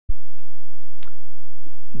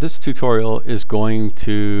This tutorial is going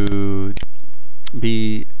to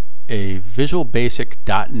be a Visual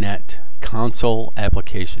Basic.NET console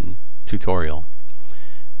application tutorial.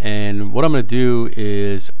 And what I'm going to do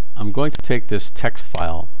is I'm going to take this text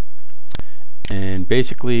file, and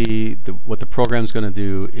basically what the program is going to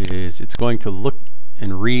do is it's going to look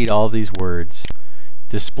and read all these words,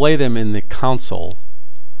 display them in the console.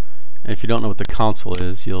 And if you don't know what the console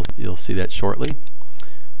is, you'll see that shortly.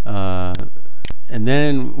 And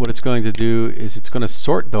then what it's going to do is it's going to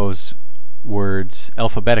sort those words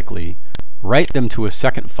alphabetically, write them to a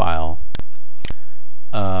second file.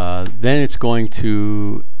 Then it's going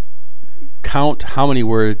to count how many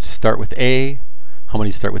words start with A, how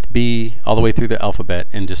many start with B, all the way through the alphabet,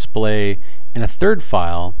 and display in a third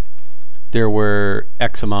file there were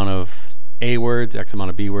X amount of A words, X amount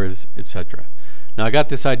of B words, etc. Now I got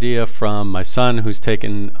this idea from my son, who's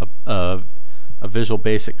taken a Visual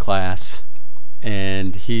Basic class,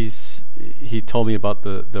 and he told me about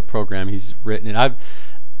the program he's written. And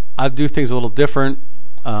I do things a little different.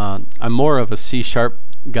 I'm more of a C#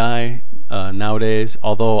 guy nowadays,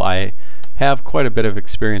 although I have quite a bit of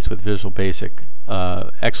experience with Visual Basic,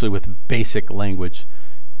 actually with basic language,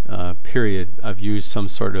 period. I've used some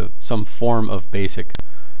form of BASIC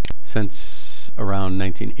since around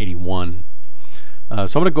 1981. So I'm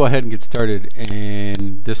going to go ahead and get started.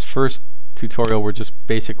 And this first tutorial, we're just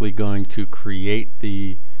basically going to create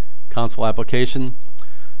the console application.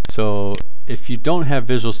 So if you don't have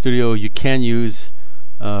Visual Studio, you can use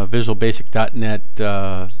Visual Basic.NET,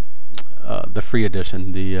 the free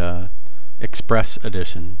edition, the Express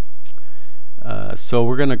edition. So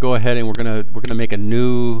we're going to go ahead and we're going to make a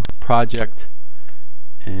new project,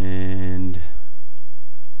 and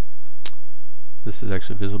this is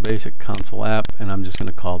actually Visual Basic console app, and I'm just going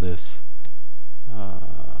to call this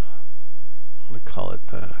I'm going to call it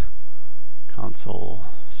the console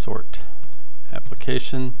sort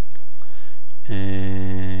application.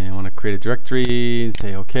 And I want to create a directory and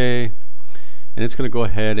say OK, and it's going to go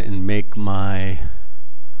ahead and make my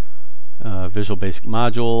Visual Basic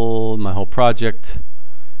module, my whole project,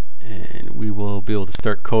 and we will be able to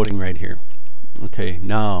start coding right here. Okay,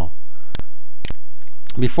 now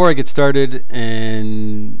before I get started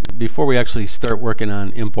and before we actually start working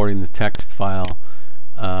on importing the text file,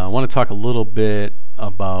 I want to talk a little bit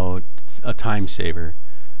about a time saver,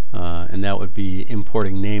 and that would be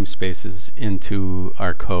importing namespaces into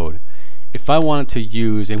our code. If I wanted to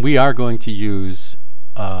use, and we are going to use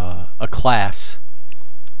a class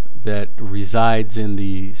that resides in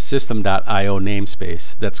the system.io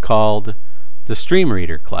namespace that's called the stream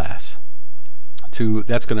reader class.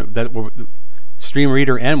 Stream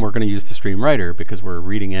reader, and we're going to use the stream writer because we're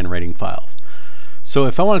reading and writing files. So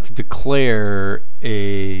if I wanted to declare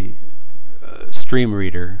a stream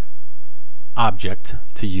reader object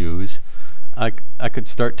to use, I could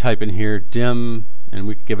start typing here dim, and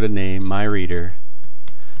we could give it a name, my reader,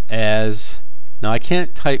 as, now I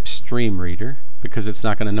can't type stream reader because it's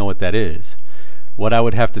not going to know what that is. What I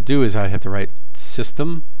would have to do is I'd have to write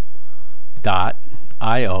system.io,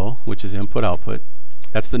 which is input output.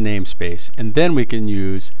 That's the namespace, and then we can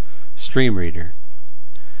use stream reader.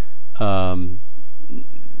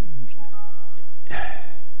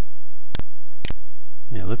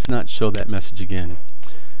 Yeah, let's not show that message again.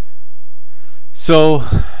 So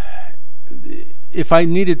if I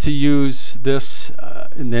needed to use this,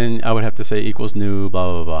 and then I would have to say equals new,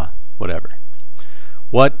 blah blah blah, whatever.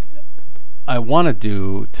 What I want to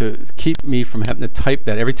do to keep me from having to type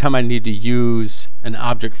that every time I need to use an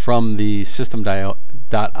object from the system.io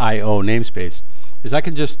namespace is I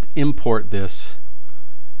can just import this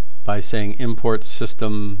by saying import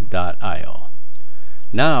system.io.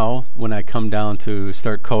 Now when I come down to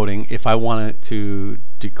start coding, if I wanted to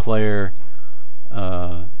declare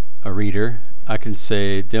a reader, I can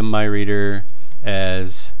say dim my reader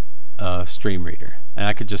as stream reader, and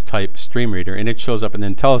I could just type stream reader and it shows up in the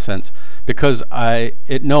IntelliSense because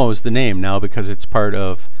it knows the name now because it's part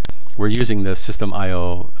of, we're using the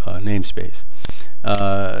system.io namespace.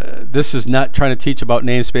 This is not trying to teach about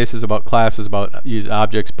namespaces, about classes, about use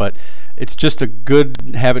objects, but it's just a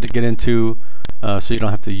good habit to get into, so you don't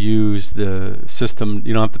have to use the system,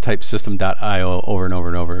 you don't have to type system.io over and over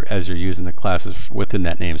and over as you're using the classes within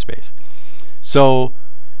that namespace. So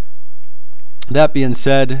that being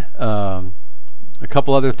said, a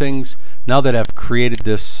couple other things. Now that I've created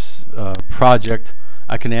this project,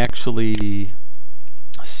 I can actually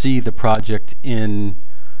see the project in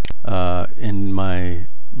my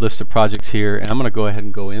list of projects here, and I'm going to go ahead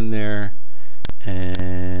and go in there,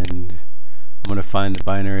 and I'm going to find the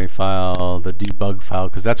binary file, the debug file,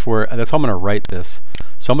 because that's how I'm going to write this.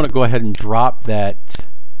 So I'm going to go ahead and drop that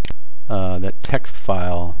that text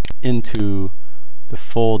file into the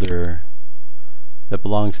folder that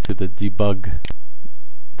belongs to the debugging.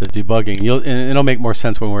 And it'll make more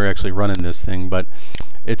sense when we're actually running this thing, but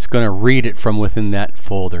it's going to read it from within that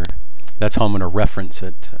folder. That's how I'm going to reference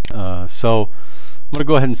it. So I'm going to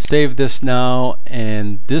go ahead and save this now,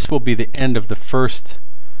 and this will be the end of the first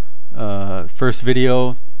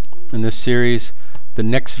video in this series. The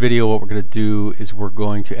next video, what we're going to do is we're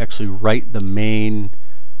going to actually write the main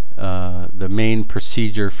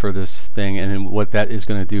procedure for this thing, and then what that is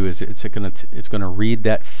going to do is it's going to read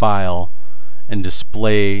that file and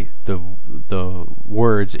display the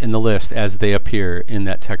words in the list as they appear in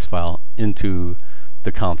that text file into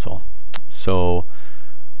the console. So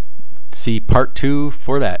see part 2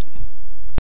 for that.